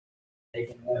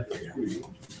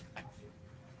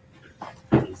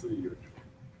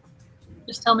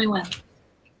Just tell me when.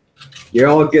 You're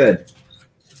all good.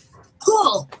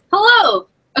 Cool. Hello.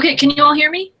 Okay, can you all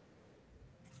hear me?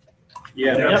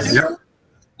 Yeah. Yes. Yep.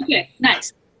 Okay,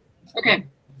 nice. Okay,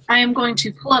 I am going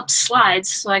to pull up slides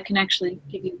so I can actually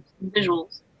give you some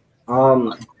visuals.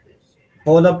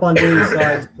 Hold up on doing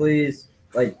slides, please.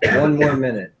 Like 1 more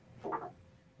minute.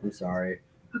 I'm sorry.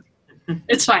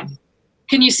 It's fine.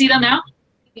 Can you see them now?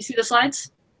 You see the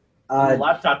slides?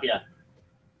 Laptop, yeah.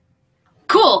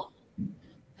 Cool.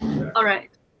 All right.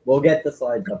 We'll get the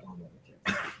slides up on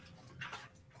the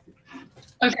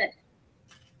Okay.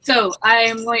 So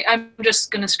I'm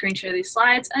just going to screen share these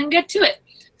slides and get to it.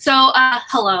 So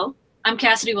hello, I'm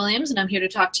Cassidy Williams, and I'm here to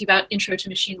talk to you about Intro to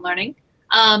Machine Learning.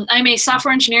 I'm a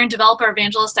software engineer and developer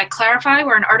evangelist at Clarifai.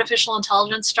 We're an artificial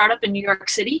intelligence startup in New York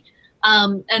City.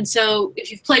 And so if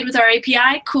you've played with our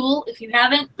API, cool. If you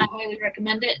haven't, I highly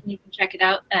recommend it, and you can check it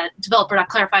out at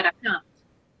developer.clarifai.com.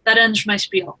 That ends my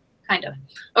spiel, kind of.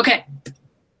 Okay,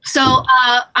 so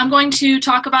I'm going to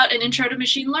talk about an intro to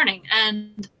machine learning.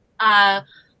 And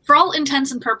for all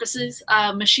intents and purposes,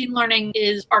 machine learning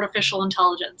is artificial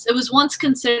intelligence. It was once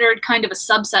considered kind of a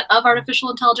subset of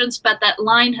artificial intelligence, but that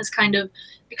line has kind of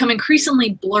become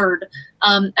increasingly blurred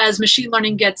as machine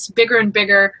learning gets bigger and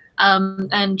bigger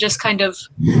and just kind of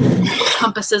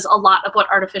encompasses a lot of what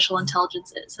artificial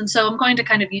intelligence is. And so I'm going to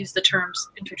kind of use the terms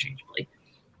interchangeably.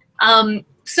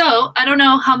 So I don't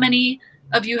know how many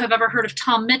of you have ever heard of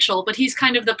Tom Mitchell, but he's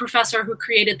kind of the professor who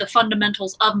created the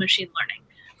fundamentals of machine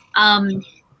learning.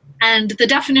 And the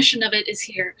definition of it is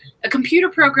here. A computer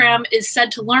program is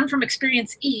said to learn from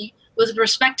experience E with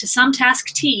respect to some task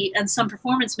T and some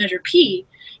performance measure P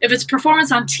if its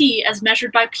performance on T as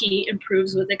measured by P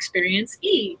improves with experience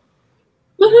E.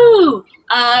 Woohoo!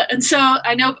 And so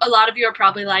I know a lot of you are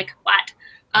probably like, what?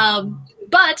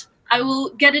 But I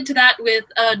will get into that with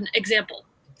an example.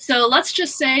 So let's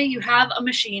just say you have a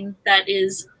machine that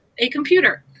is a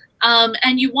computer.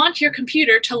 And you want your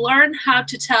computer to learn how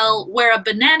to tell where a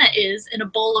banana is in a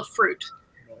bowl of fruit.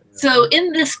 So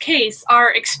in this case,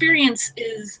 our experience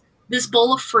is this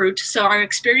bowl of fruit, so our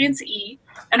experience E,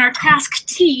 and our task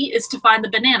T is to find the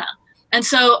banana. And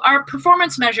so our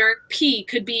performance measure, P,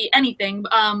 could be anything,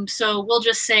 so we'll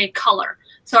just say color.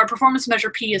 So our performance measure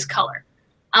P is color.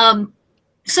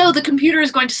 So the computer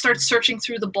is going to start searching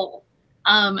through the bowl.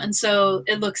 And so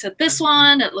it looks at this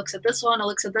one, it looks at this one, it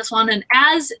looks at this one, and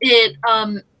as it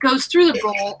goes through the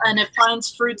bowl and it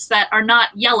finds fruits that are not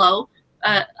yellow,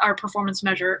 our performance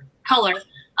measure color,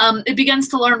 it begins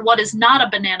to learn what is not a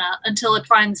banana until it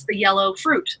finds the yellow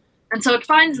fruit. And so it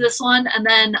finds this one, and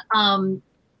then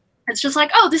it's just like,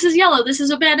 oh, this is yellow, this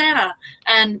is a banana,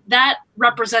 and that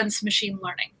represents machine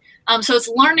learning. So it's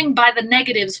learning by the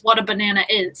negatives what a banana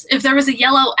is. If there was a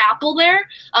yellow apple there,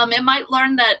 it might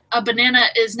learn that a banana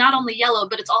is not only yellow,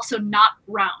 but it's also not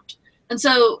round. And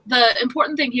so the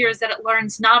important thing here is that it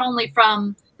learns not only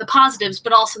from the positives,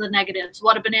 but also the negatives,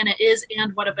 what a banana is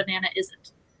and what a banana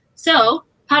isn't. So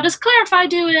how does Clarifai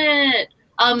do it?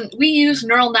 We use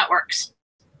neural networks.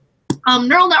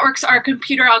 Neural networks are a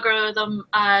computer algorithm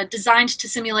designed to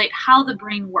simulate how the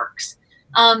brain works.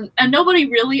 And nobody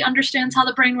really understands how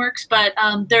the brain works, but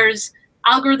there's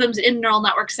algorithms in neural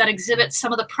networks that exhibit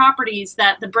some of the properties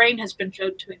that the brain has been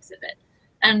shown to exhibit.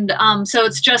 And so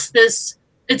it's just this,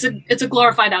 it's a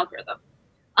glorified algorithm.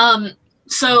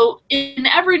 So in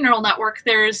every neural network,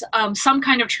 there's some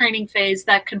kind of training phase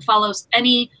that can follow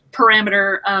any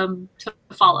parameter to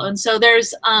follow. And so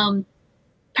there's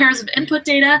pairs of input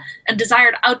data and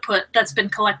desired output that's been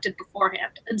collected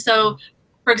beforehand. And so,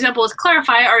 for example, with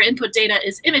Clarifai, our input data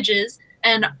is images,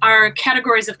 and our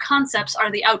categories of concepts are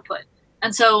the output.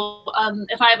 And so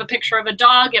if I have a picture of a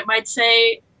dog, it might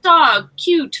say dog,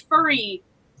 cute, furry,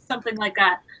 something like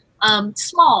that,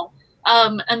 small.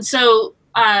 And so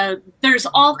there's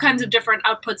all kinds of different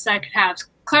outputs that I could have.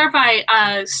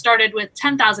 Clarifai started with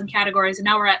 10,000 categories, and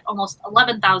now we're at almost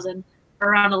 11,000,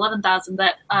 or around 11,000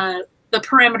 that the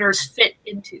parameters fit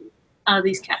into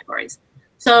these categories.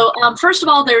 So first of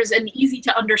all, there's an easy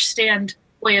to understand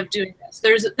way of doing this.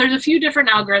 There's a few different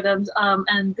algorithms,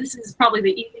 and this is probably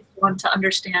the easiest one to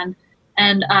understand.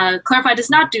 And Clarifai does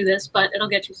not do this, but it'll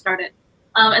get you started.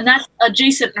 And that's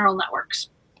adjacent neural networks.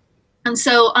 And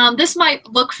so this might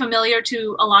look familiar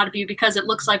to a lot of you because it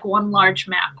looks like one large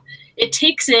map. It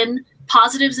takes in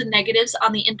positives and negatives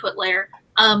on the input layer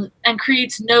and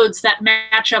creates nodes that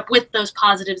match up with those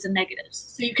positives and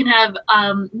negatives. So you can have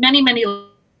many, many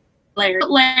layers.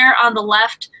 Layer on the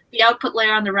left, the output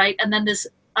layer on the right, and then this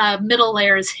middle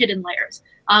layer is hidden layers.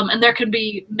 And there can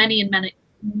be many and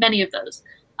many of those.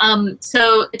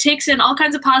 So it takes in all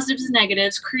kinds of positives and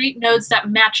negatives, create nodes that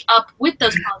match up with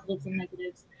those positives and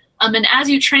negatives. And as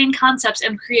you train concepts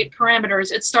and create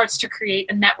parameters, it starts to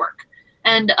create a network.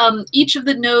 And each of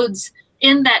the nodes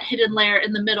in that hidden layer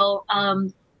in the middle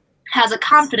has a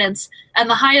confidence, and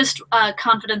the highest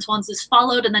confidence ones is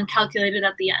followed and then calculated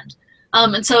at the end.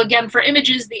 And so again, for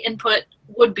images, the input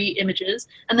would be images,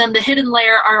 and then the hidden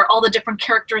layer are all the different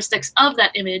characteristics of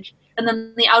that image, and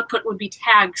then the output would be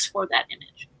tags for that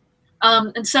image.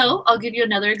 And so I'll give you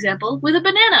another example with a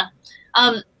banana.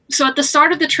 So at the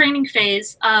start of the training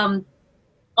phase,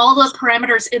 all the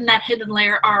parameters in that hidden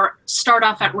layer start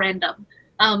off at random.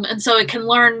 And so it can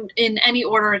learn in any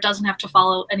order. It doesn't have to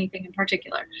follow anything in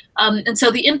particular. And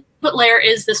so the input layer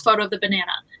is this photo of the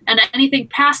banana. And anything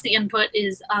past the input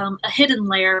is a hidden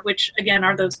layer, which, again,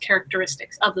 are those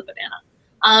characteristics of the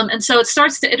banana. And so it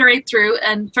starts to iterate through.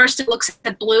 And first it looks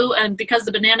at blue. And because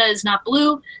the banana is not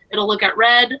blue, it'll look at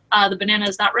red. The banana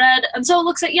is not red. And so it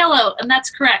looks at yellow. And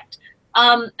that's correct.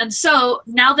 And so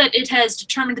now that it has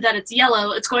determined that it's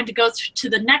yellow, it's going to go to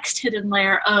the next hidden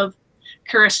layer of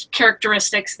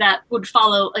characteristics that would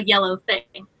follow a yellow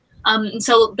thing. And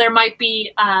so there might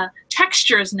be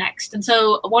textures next. And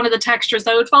so one of the textures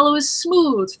that would follow is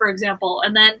smooth, for example.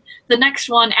 And then the next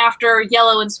one after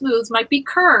yellow and smooth might be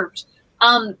curved.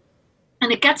 And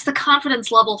it gets the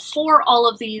confidence level for all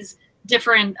of these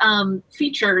different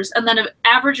features, and then it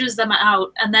averages them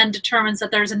out and then determines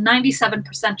that there's a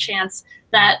 97% chance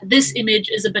that this image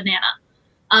is a banana.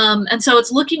 And so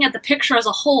it's looking at the picture as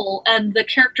a whole and the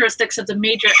characteristics of the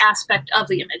major aspect of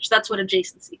the image. That's what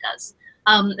adjacency does.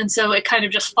 And so it kind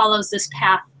of just follows this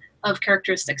path of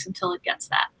characteristics until it gets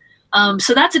that.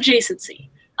 So that's adjacency.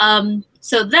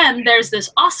 So then there's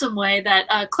this awesome way that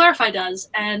Clarifai does,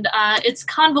 and it's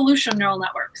convolutional neural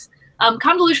networks.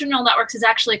 Convolutional neural networks is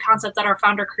actually a concept that our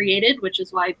founder created, which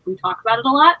is why we talk about it a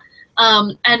lot.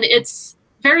 And it's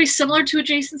very similar to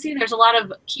adjacency. There's a lot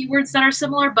of keywords that are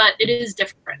similar, but it is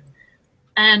different.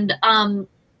 And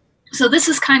so this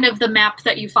is kind of the map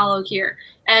that you follow here.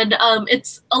 And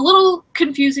it's a little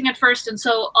confusing at first, and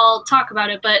so I'll talk about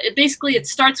it. But basically, it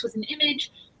starts with an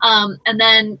image and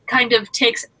then kind of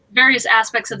takes various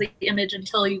aspects of the image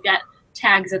until you get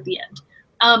tags at the end.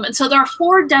 And so there are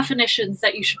 4 definitions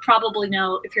that you should probably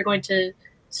know if you're going to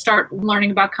start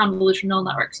learning about convolutional neural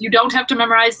networks. You don't have to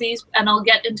memorize these, and I'll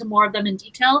get into more of them in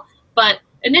detail. But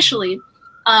initially,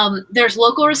 there's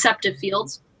local receptive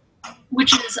fields,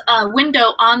 which is a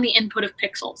window on the input of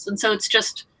pixels. And so it's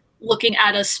just looking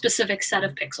at a specific set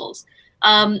of pixels.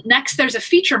 Next, there's a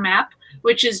feature map,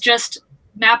 which is just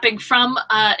mapping from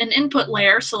an input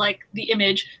layer, so like the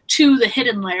image, to the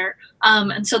hidden layer.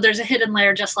 And so there's a hidden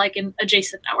layer just like in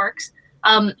adjacent networks.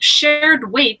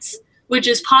 Shared weights, which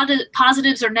is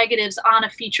positives or negatives on a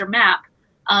feature map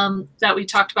that we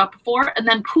talked about before. And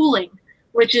then pooling,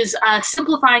 which is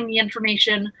simplifying the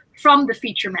information from the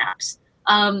feature maps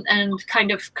and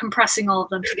kind of compressing all of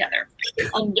them together.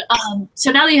 And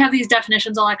so now that you have these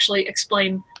definitions, I'll actually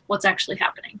explain what's actually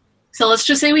happening. So let's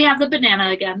just say we have the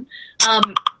banana again.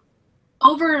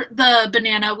 Over the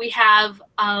banana, we have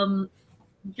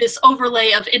this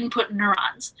overlay of input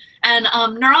neurons. And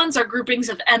neurons are groupings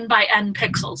of n by n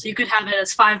pixels. You could have it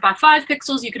as 5 by 5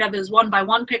 pixels. You could have it as 1 by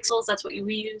 1 pixels. That's what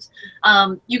we use.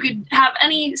 You could have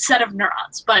any set of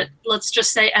neurons, but let's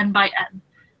just say n by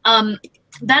n.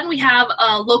 Then we have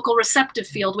a local receptive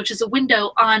field, which is a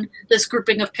window on this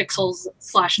grouping of pixels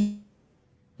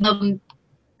 /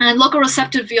 and local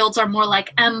receptive fields are more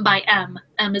like M by M.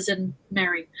 M is in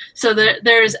Mary. So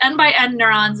there's N by N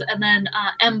neurons and then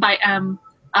M by M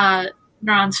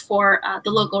neurons for the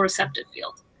local receptive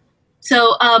field.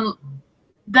 So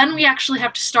then we actually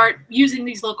have to start using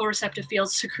these local receptive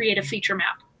fields to create a feature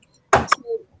map. So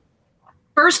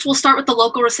first, we'll start with the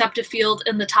local receptive field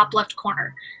in the top left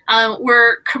corner.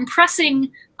 We're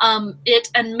compressing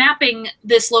it and mapping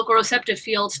this local receptive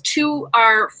field to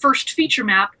our first feature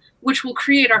map, which will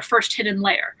create our first hidden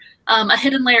layer. A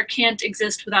hidden layer can't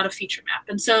exist without a feature map.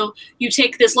 And so you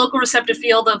take this local receptive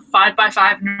field of 5 by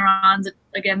 5 neurons,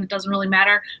 again, it doesn't really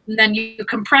matter, and then you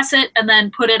compress it and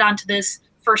then put it onto this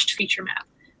first feature map.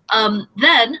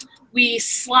 Then we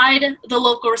slide the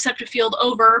local receptive field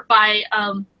over by,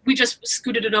 we just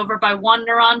scooted it over by 1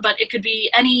 neuron, but it could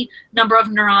be any number of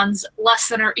neurons less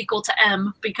than or equal to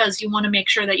M, because you want to make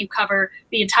sure that you cover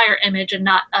the entire image and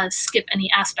not skip any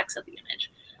aspects of the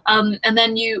image. And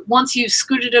then once you've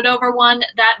scooted it over 1,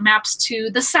 that maps to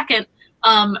the second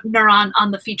neuron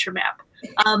on the feature map.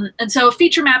 And so a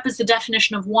feature map is the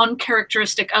definition of one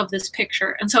characteristic of this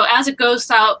picture. And so as it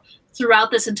goes out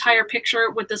throughout this entire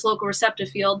picture with this local receptive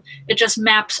field, it just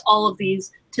maps all of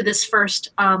these to this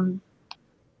first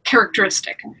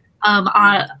characteristic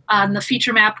on the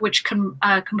feature map, which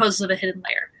composes of a hidden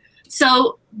layer.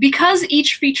 So because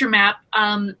each feature map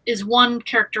is one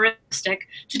characteristic,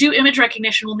 to do image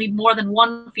recognition, we'll need more than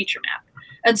one feature map.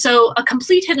 And so a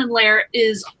complete hidden layer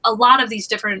is a lot of these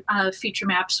different feature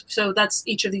maps. So that's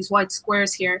each of these white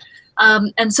squares here.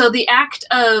 And so the act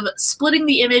of splitting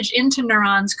the image into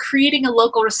neurons, creating a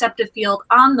local receptive field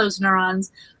on those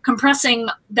neurons, compressing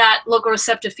that local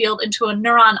receptive field into a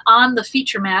neuron on the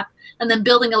feature map, and then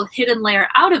building a hidden layer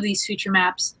out of these feature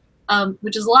maps,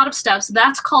 which is a lot of steps,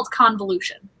 that's called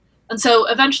convolution. And so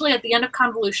eventually at the end of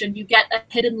convolution, you get a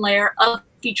hidden layer of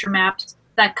feature maps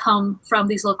that come from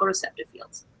these local receptive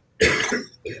fields.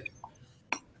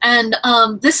 And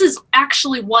this is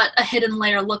actually what a hidden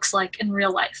layer looks like in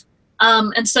real life.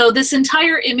 And so this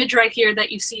entire image right here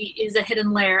that you see is a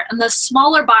hidden layer. And the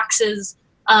smaller boxes,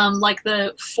 like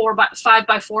the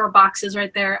 5x4 boxes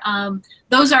right there,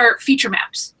 those are feature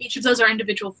maps. Each of those are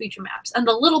individual feature maps. And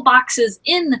the little boxes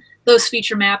in those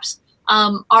feature maps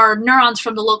are neurons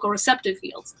from the local receptive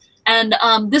fields. And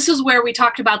this is where we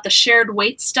talked about the shared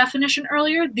weights definition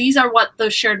earlier. These are what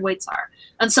those shared weights are.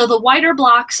 And so the whiter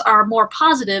blocks are more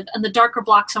positive and the darker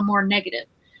blocks are more negative.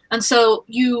 And so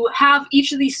you have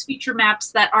each of these feature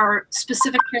maps that are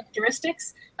specific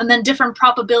characteristics and then different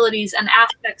probabilities and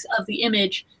aspects of the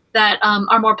image that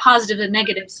are more positive and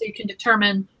negative. So you can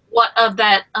determine what of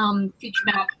that feature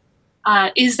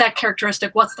map is that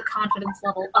characteristic, what's the confidence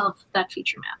level of that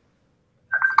feature map.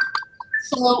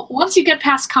 So once you get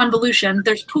past convolution,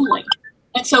 there's pooling.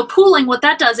 And so pooling, what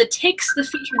that does, it takes the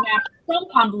feature map from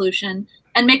convolution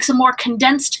and makes a more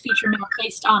condensed feature map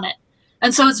based on it.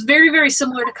 And so it's very, very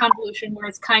similar to convolution, where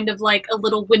it's kind of like a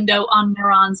little window on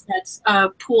neurons that's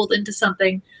pooled into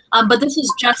something. But this has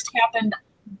just happened.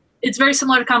 It's very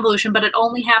similar to convolution, but it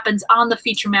only happens on the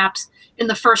feature maps in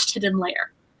the first hidden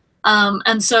layer.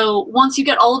 And so once you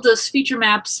get all of those feature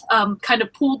maps kind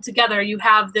of pooled together, you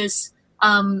have this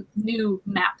new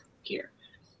map here.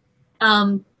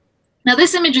 Now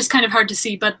this image is kind of hard to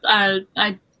see, but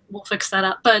I will fix that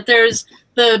up. But there's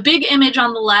the big image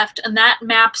on the left, and that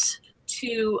maps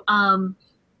to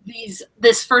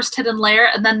this first hidden layer,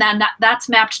 and then that's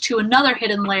mapped to another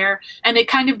hidden layer, and it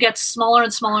kind of gets smaller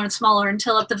and smaller and smaller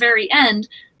until at the very end,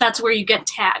 that's where you get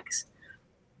tags.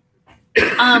 You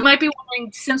might be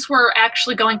wondering, since we're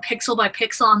actually going pixel by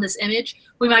pixel on this image,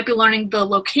 we might be learning the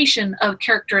location of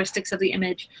characteristics of the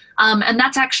image, and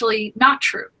that's actually not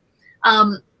true.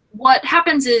 What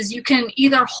happens is you can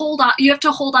either you have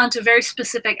to hold on to very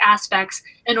specific aspects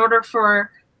in order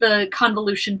for the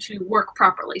convolution to work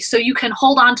properly. So you can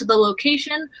hold on to the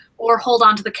location or hold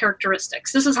on to the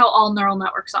characteristics. This is how all neural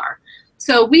networks are.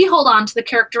 So we hold on to the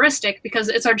characteristic because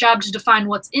it's our job to define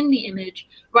what's in the image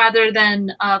rather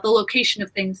than the location of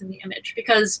things in the image.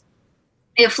 Because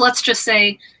if, let's just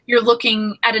say, you're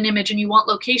looking at an image and you want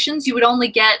locations, you would only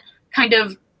get kind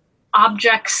of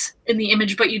objects in the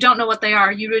image, but you don't know what they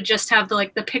are. You would just have the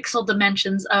pixel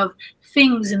dimensions of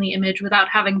things in the image without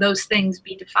having those things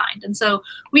be defined. And so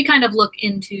we kind of look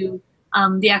into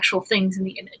the actual things in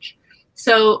the image.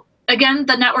 So again,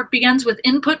 the network begins with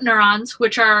input neurons,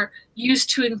 which are used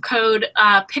to encode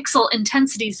pixel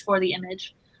intensities for the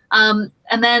image. And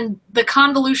then the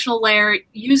convolutional layer,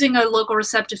 using a local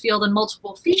receptive field and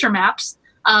multiple feature maps,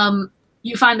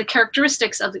 you find the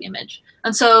characteristics of the image.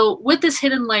 And so with this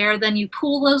hidden layer, then you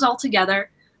pool those all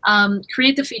together,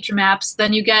 create the feature maps,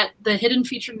 then you get the hidden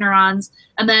feature neurons,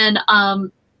 and then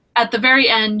at the very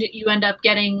end, you end up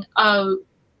getting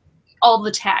all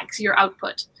the tags, your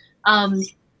output.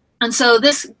 And so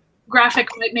this graphic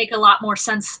might make a lot more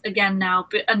sense again now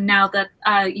that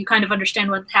you kind of understand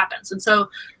what happens. And so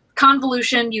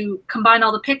convolution, you combine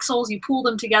all the pixels, you pool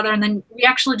them together, and then we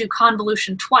actually do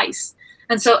convolution twice.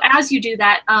 And so as you do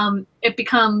that, it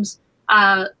becomes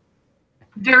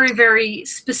very, very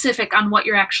specific on what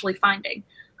you're actually finding.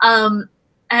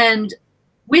 And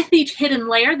with each hidden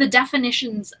layer, the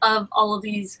definitions of all of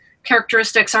these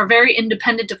characteristics are very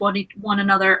independent of one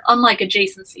another, unlike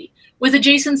adjacency. With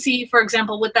adjacency, for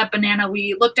example, with that banana,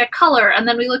 we looked at color, and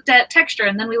then we looked at texture,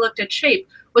 and then we looked at shape.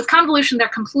 With convolution, they're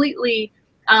completely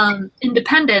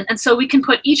independent, and so we can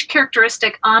put each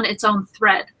characteristic on its own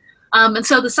thread. And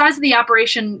so the size of the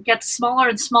operation gets smaller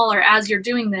and smaller as you're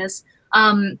doing this,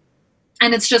 and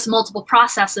it's just multiple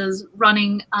processes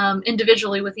running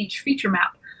individually with each feature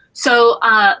map. So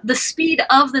the speed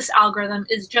of this algorithm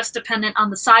is just dependent on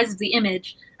the size of the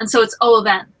image, and so it's O of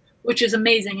n, which is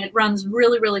amazing. It runs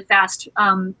really, really fast,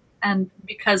 and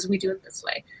because we do it this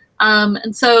way.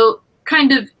 And so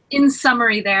kind of in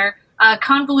summary there,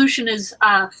 convolution is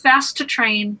fast to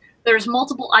train. There's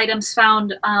multiple items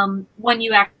found when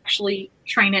you actually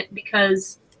train it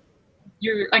because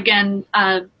you're, again,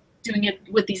 doing it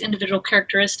with these individual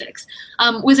characteristics.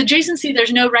 With adjacency,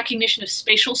 there's no recognition of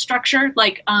spatial structure.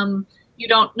 Like, you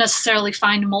don't necessarily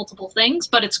find multiple things,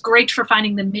 but it's great for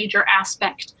finding the major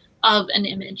aspect of an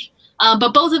image.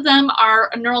 But both of them are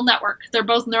a neural network. They're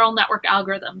both neural network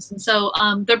algorithms. And so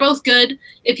they're both good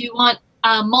if you want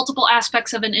multiple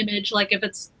aspects of an image, like if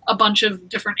it's a bunch of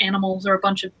different animals or a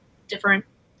bunch of different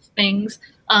things,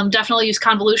 definitely use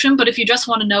convolution. But if you just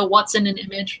want to know what's in an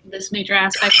image, this major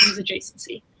aspect, use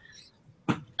adjacency.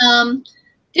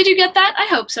 Did you get that? I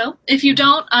hope so. If you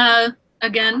don't,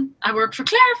 again, I work for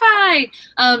Clarifai.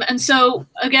 And so,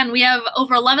 again, we have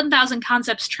over 11,000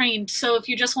 concepts trained. So if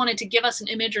you just wanted to give us an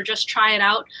image or just try it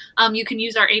out, you can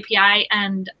use our API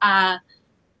and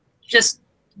just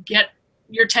get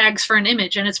your tags for an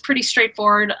image. And it's pretty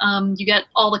straightforward. You get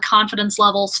all the confidence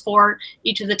levels for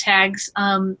each of the tags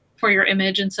for your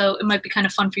image. And so it might be kind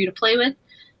of fun for you to play with.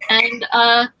 And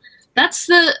that's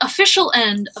the official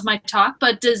end of my talk.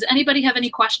 But does anybody have any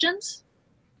questions?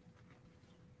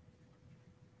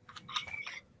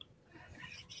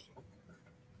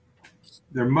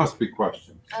 There must be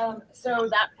questions. So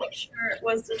that picture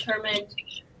was determined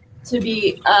to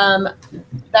be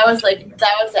that was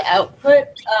the output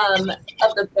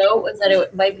of the boat, was that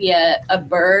it might be a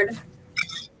bird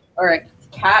or a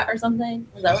cat or something.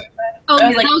 Was that what it was? Oh,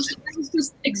 yeah, like, that was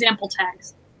just example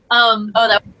tags. Oh,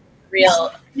 that was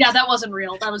real. Yeah, that wasn't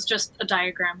real. That was just a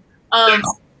diagram.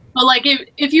 But like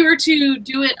if you were to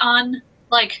do it on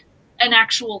like an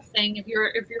actual thing, if you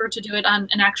were to do it on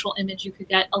an actual image, you could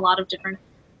get a lot of different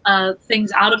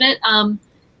things out of it.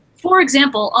 For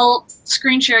example, I'll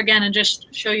screen share again and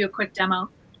just show you a quick demo.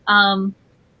 1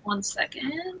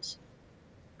 second.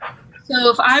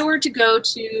 So if I were to go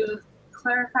to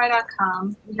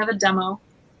clarifai.com, we have a demo.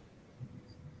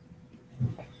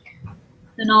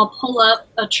 And I'll pull up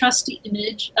a trusty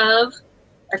image of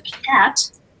a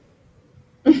cat.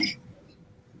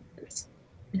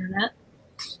 Internet.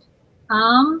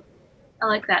 I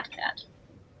like that cat.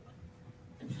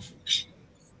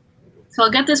 So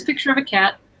I'll get this picture of a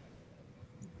cat,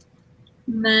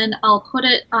 and then I'll put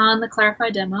it on the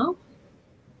Clarifai demo.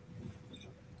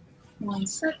 1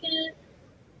 second.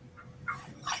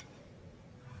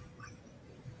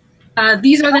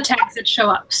 These are the tags that show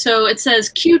up. So it says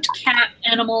cute, cat,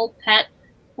 animal, pet,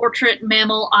 portrait,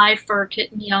 mammal, eye, fur,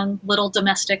 kitten, young, little,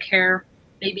 domestic, hair,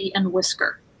 baby, and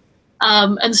whisker.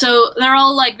 And so they're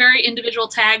all like very individual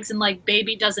tags, and like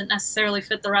baby doesn't necessarily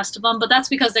fit the rest of them, but that's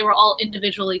because they were all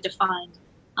individually defined.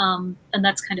 And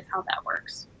that's kind of how that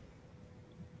works.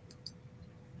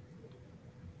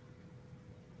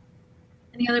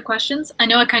 Any other questions? I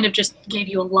know I kind of just gave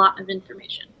you a lot of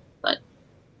information, but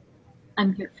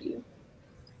I'm here for you.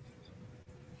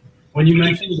 When you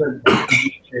mentioned that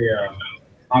a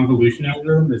convolution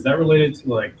algorithm, is that related to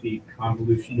like the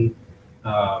convolution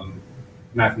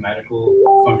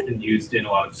mathematical function used in a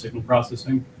lot of signal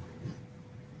processing?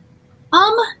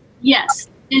 Yes,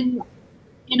 in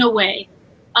a way.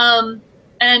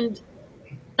 And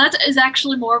that is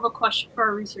actually more of a question for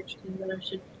our research team that I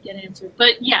should get answered.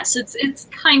 But yes, it's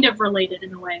kind of related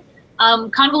in a way.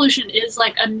 Convolution is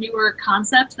like a newer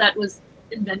concept that was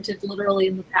invented literally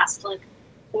in the past like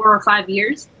 4 or 5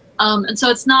 years. And so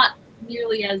it's not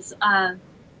nearly as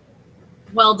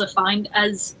well defined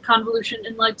as convolution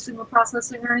in like signal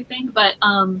processing or anything, but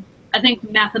I think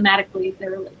mathematically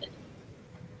they're related.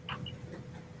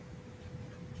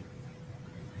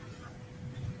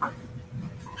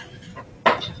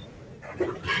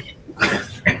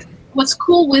 What's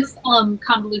cool with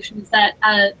convolution is that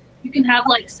you can have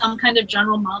like some kind of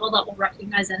general model that will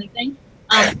recognize anything.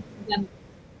 Again,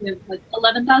 we have like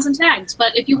 11,000 tags,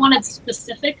 but if you wanted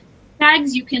specific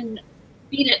tags, you can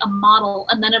feed it a model,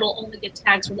 and then it'll only get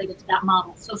tags related to that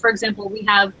model. So for example, we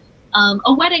have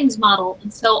a weddings model,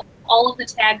 and so all of the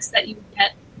tags that you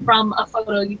get from a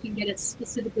photo, you can get it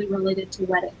specifically related to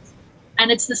weddings.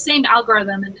 And it's the same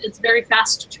algorithm, and it's very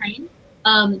fast to train.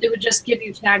 It would just give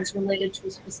you tags related to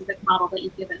a specific model that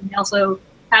you give it. And we also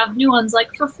have new ones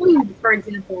like for food, for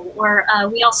example, or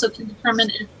we also can determine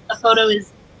if a photo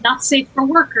is not safe for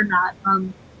work or not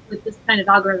with this kind of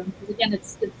algorithm. Because again,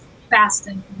 it's fast,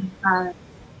 and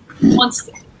once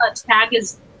a tag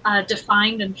is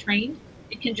defined and trained,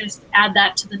 it can just add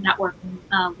that to the network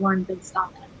and learn based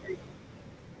on that.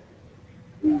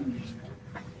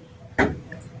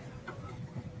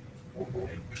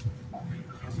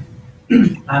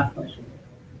 I have a question.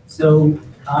 So,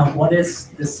 what is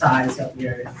the size of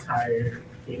your entire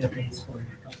database for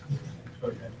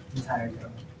the entire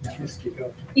network? It's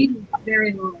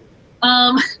very low,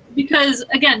 because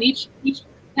again, each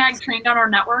tag trained on our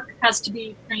network has to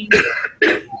be trained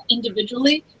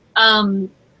individually. Our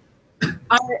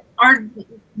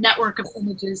network of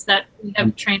images that we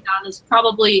have trained on is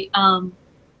probably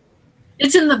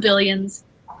it's in the billions.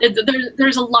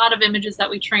 There's a lot of images that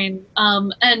we train,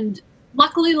 and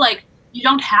luckily, like, you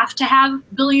don't have to have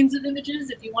billions of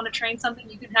images. If you want to train something,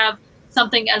 you can have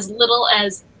something as little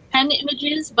as 10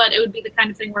 images, but it would be the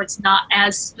kind of thing where it's not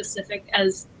as specific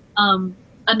as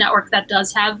a network that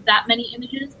does have that many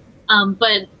images.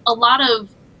 But a lot of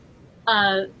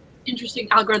interesting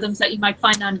algorithms that you might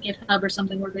find on GitHub or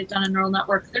something where they've done a neural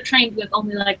network, they're trained with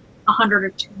only like 100 or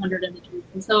 200 images.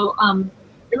 And so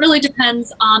it really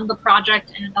depends on the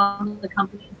project and on the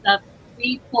company and stuff.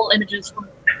 We pull images from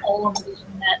all over the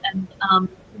internet, and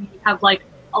we have like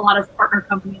a lot of partner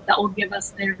companies that will give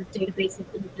us their database of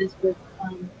images with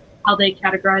how they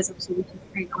categorize them so we can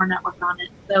train our network on it.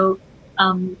 So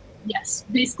yes,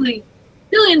 basically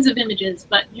billions of images,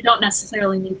 but you don't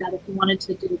necessarily need that if you wanted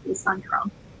to do this on your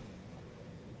own.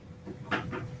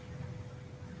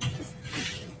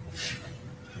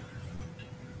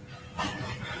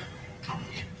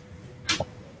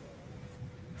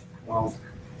 Well,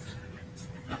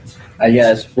 I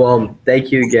guess. Well,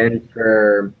 thank you again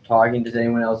for talking. Does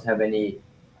anyone else have any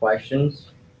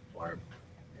questions or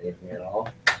anything at all?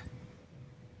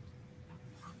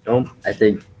 Nope. I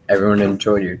think everyone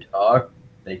enjoyed your talk.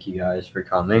 Thank you guys for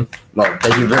coming. Well,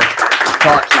 thank you for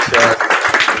talking to us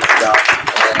and stuff.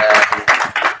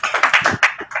 And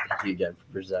thank you again for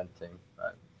presenting.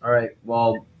 But, all right.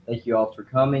 Well, thank you all for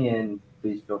coming, and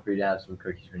please feel free to have some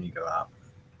cookies when you go out.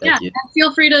 Thank you. And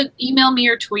feel free to email me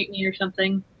or tweet me or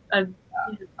something.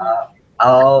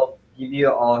 I'll give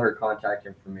you all her contact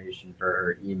information for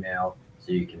her email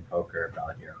so you can poke her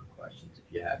about your own questions if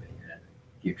you have any at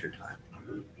a future time.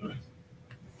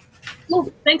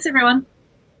 Cool. Thanks, everyone.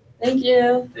 Thank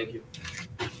you. thank you.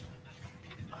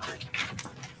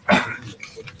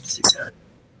 See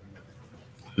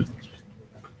you.